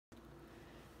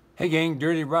Hey gang,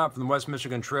 Dirty Rob from the West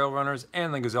Michigan Trail Runners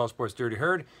and the Gazelle Sports Dirty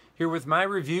Herd, here with my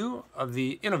review of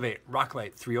the Inov-8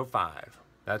 Roclite 305.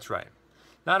 That's right.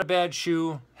 Not a bad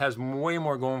shoe, has way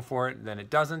more going for it than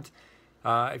it doesn't.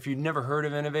 If you've never heard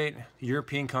of Inov-8,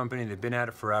 European company, they've been at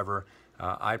it forever.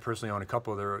 I personally own a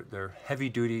couple of their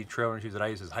heavy-duty trail running shoes that I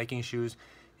use as hiking shoes,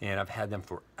 and I've had them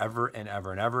forever and ever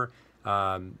and ever.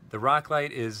 The Roclite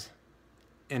is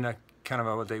in a kind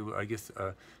of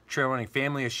a trail running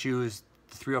family of shoes.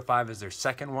 The 305 is their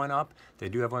second one up. They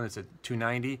do have one that's at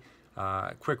 290.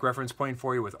 Quick reference point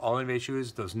for you with all Inov-8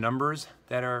 shoes, those numbers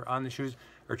that are on the shoes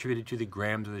are attributed to the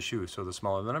grams of the shoe. So the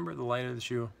smaller the number, the lighter the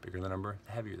shoe, bigger the number,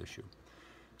 the heavier the shoe.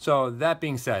 So that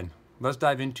being said, let's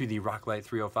dive into the Roclite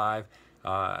 305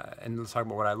 and let's talk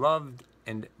about what I loved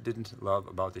and didn't love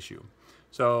about the shoe.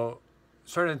 So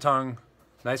starting in the tongue,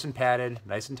 nice and padded,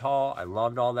 nice and tall. I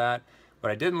loved all that.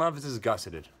 What I didn't love is this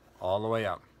gusseted all the way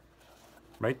up.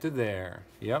 Right to there.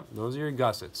 Yep, those are your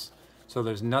gussets. So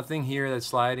there's nothing here that's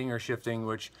sliding or shifting,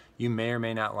 which you may or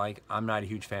may not like. I'm not a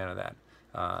huge fan of that.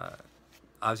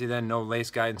 Obviously then no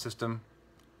lace guidance system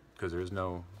because there's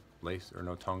no lace or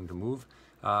no tongue to move.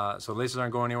 So laces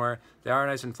aren't going anywhere. They are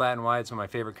nice and flat and wide, some of my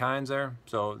favorite kinds there.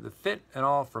 So the fit and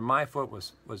all for my foot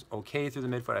was okay through the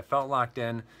midfoot. I felt locked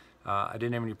in. I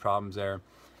didn't have any problems there.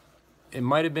 It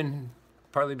might have been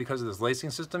partly because of this lacing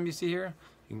system you see here.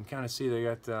 You can kind of see they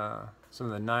got some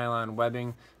of the nylon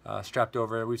webbing strapped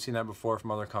over it. We've seen that before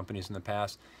from other companies in the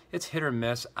past. It's hit or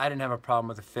miss. I didn't have a problem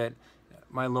with the fit.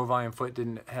 My low volume foot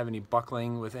didn't have any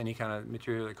buckling with any kind of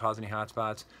material that caused any hot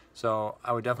spots. So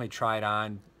I would definitely try it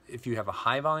on if you have a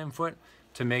high volume foot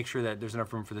to make sure that there's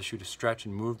enough room for the shoe to stretch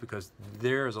and move, because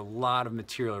there's a lot of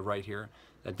material right here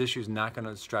that this shoe is not going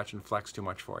to stretch and flex too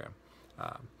much for you.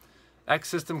 X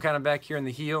system kind of back here in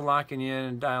the heel, locking you in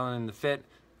and dialing in the fit.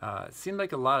 It seemed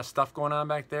like a lot of stuff going on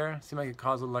back there. It seemed like it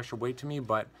caused a little extra weight to me,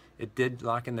 but it did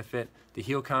lock in the fit. The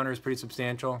heel counter is pretty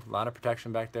substantial. A lot of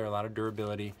protection back there, a lot of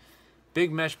durability.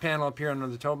 Big mesh panel up here under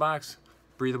the toe box.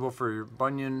 Breathable for your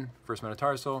bunion, first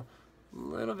metatarsal. A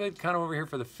little bit kind of over here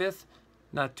for the fifth.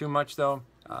 Not too much though.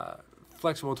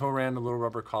 Flexible toe rand, a little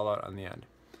rubber call out on the end.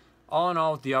 All in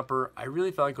all with the upper, I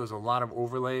really felt like it was a lot of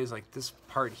overlays. Like this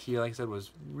part here, like I said, was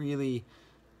really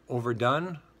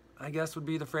overdone, I guess would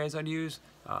be the phrase I'd use.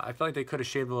 I felt like they could have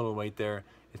shaved a little weight there.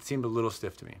 It seemed a little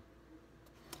stiff to me.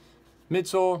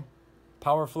 Midsole,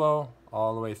 power flow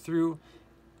all the way through.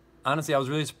 Honestly, I was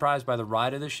really surprised by the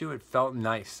ride of the shoe. It felt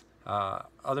nice.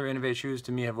 Other Inov-8 shoes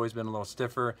to me have always been a little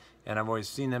stiffer, and I've always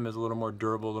seen them as a little more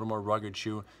durable, a little more rugged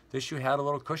shoe. This shoe had a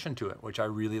little cushion to it, which I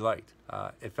really liked.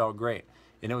 It felt great.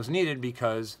 And it was needed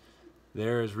because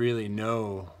there is really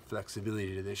no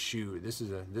flexibility to this shoe. This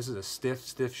is a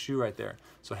stiff shoe right there.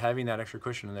 So having that extra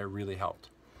cushion in there really helped.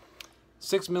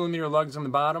 6mm lugs on the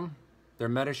bottom. Their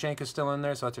meta shank is still in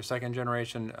there, so that's their second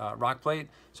generation Roclite.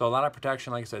 So a lot of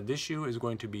protection. Like I said, this shoe is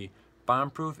going to be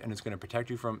bomb-proof and it's going to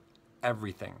protect you from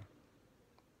everything.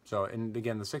 So, and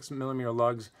again, the 6mm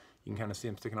lugs, you can kind of see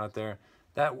them sticking out there.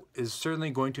 That is certainly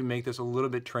going to make this a little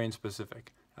bit terrain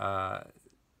specific.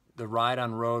 The ride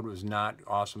on road was not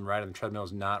awesome. The ride on the treadmill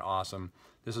is not awesome.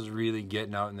 This is really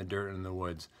getting out in the dirt and in the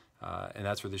woods. And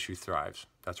that's where this shoe thrives.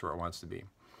 That's where it wants to be.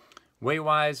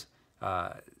 Weight-wise,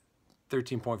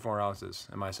 13.4 ounces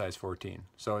in my size 14.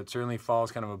 So it certainly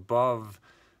falls kind of above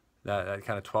that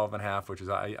kind of 12.5, which is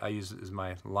I use as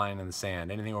my line in the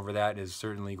sand. Anything over that is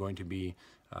certainly going to be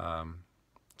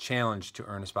challenged to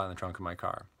earn a spot in the trunk of my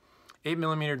car.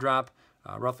 8mm drop,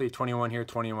 roughly 21 here,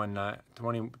 29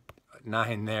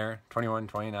 there, 21,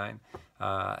 29.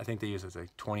 I think they use it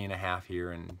like 20.5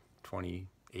 here and 28.5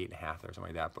 there, something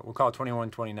like that. But we'll call it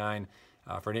 21, 29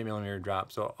 for an 8mm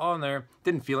drop. So all in there,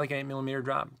 didn't feel like an 8mm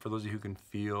drop for those of you who can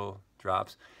feel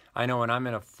drops. I know when I'm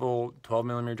in a full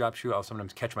 12mm drop shoe, I'll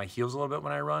sometimes catch my heels a little bit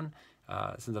when I run,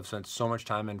 since I've spent so much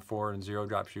time in 4 and 0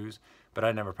 drop shoes. But I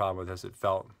didn't have a problem with this. It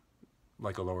felt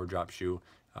like a lower drop shoe.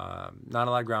 Not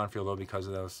a lot of ground feel though because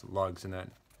of those lugs and that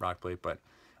Roclite, but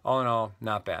all in all,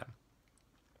 not bad.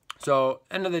 So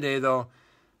end of the day though,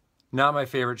 not my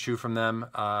favorite shoe from them.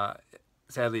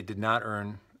 Sadly, it did not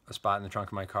earn a spot in the trunk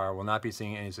of my car. Will not be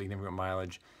seeing any significant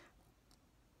mileage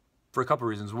for a couple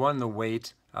reasons. One, the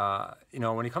weight. You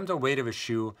know, when it comes to weight of a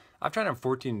shoe, I've tried on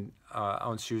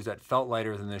 14-ounce shoes that felt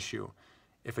lighter than this shoe.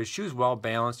 If a shoe's well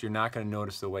balanced, you're not going to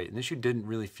notice the weight. And this shoe didn't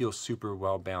really feel super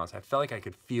well balanced. I felt like I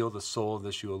could feel the sole of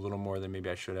the shoe a little more than maybe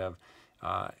I should have.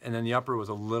 And then the upper was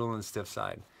a little on the stiff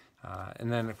side.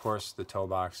 And then of course the toe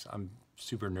box. I'm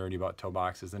super nerdy about toe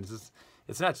boxes, and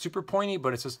it's not super pointy,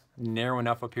 but it's just narrow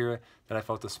enough up here that I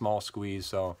felt a small squeeze.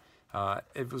 So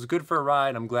it was good for a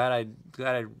ride. I'm glad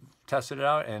I tested it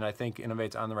out, and I think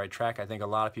Inov-8's on the right track. I think a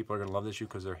lot of people are going to love this shoe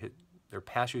because their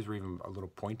past shoes were even a little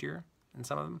pointier in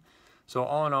some of them. So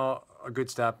all in all, a good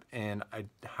step, and I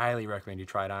highly recommend you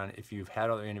try it on if you've had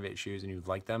other Inov-8 shoes and you've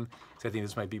liked them. So I think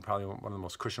this might be probably one of the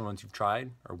most cushioned ones you've tried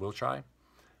or will try.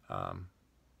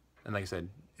 And like I said,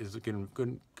 it's going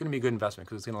to be a good investment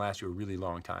because it's going to last you a really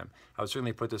long time. I would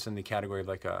certainly put this in the category of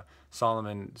like a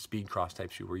Solomon Speed Cross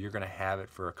type shoe where you're going to have it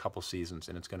for a couple seasons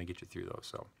and it's going to get you through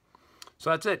those. So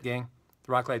that's it, gang.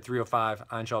 The Roclite 305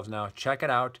 on shelves now. Check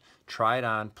it out. Try it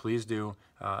on. Please do.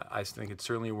 I think it's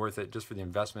certainly worth it just for the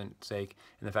investment sake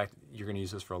and the fact that you're going to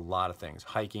use this for a lot of things.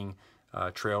 Hiking,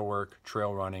 trail work,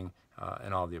 trail running,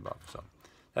 and all of the above. So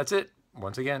that's it.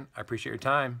 Once again, I appreciate your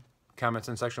time. Comments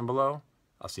in the section below.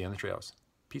 I'll see you on the trails.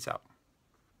 Peace out.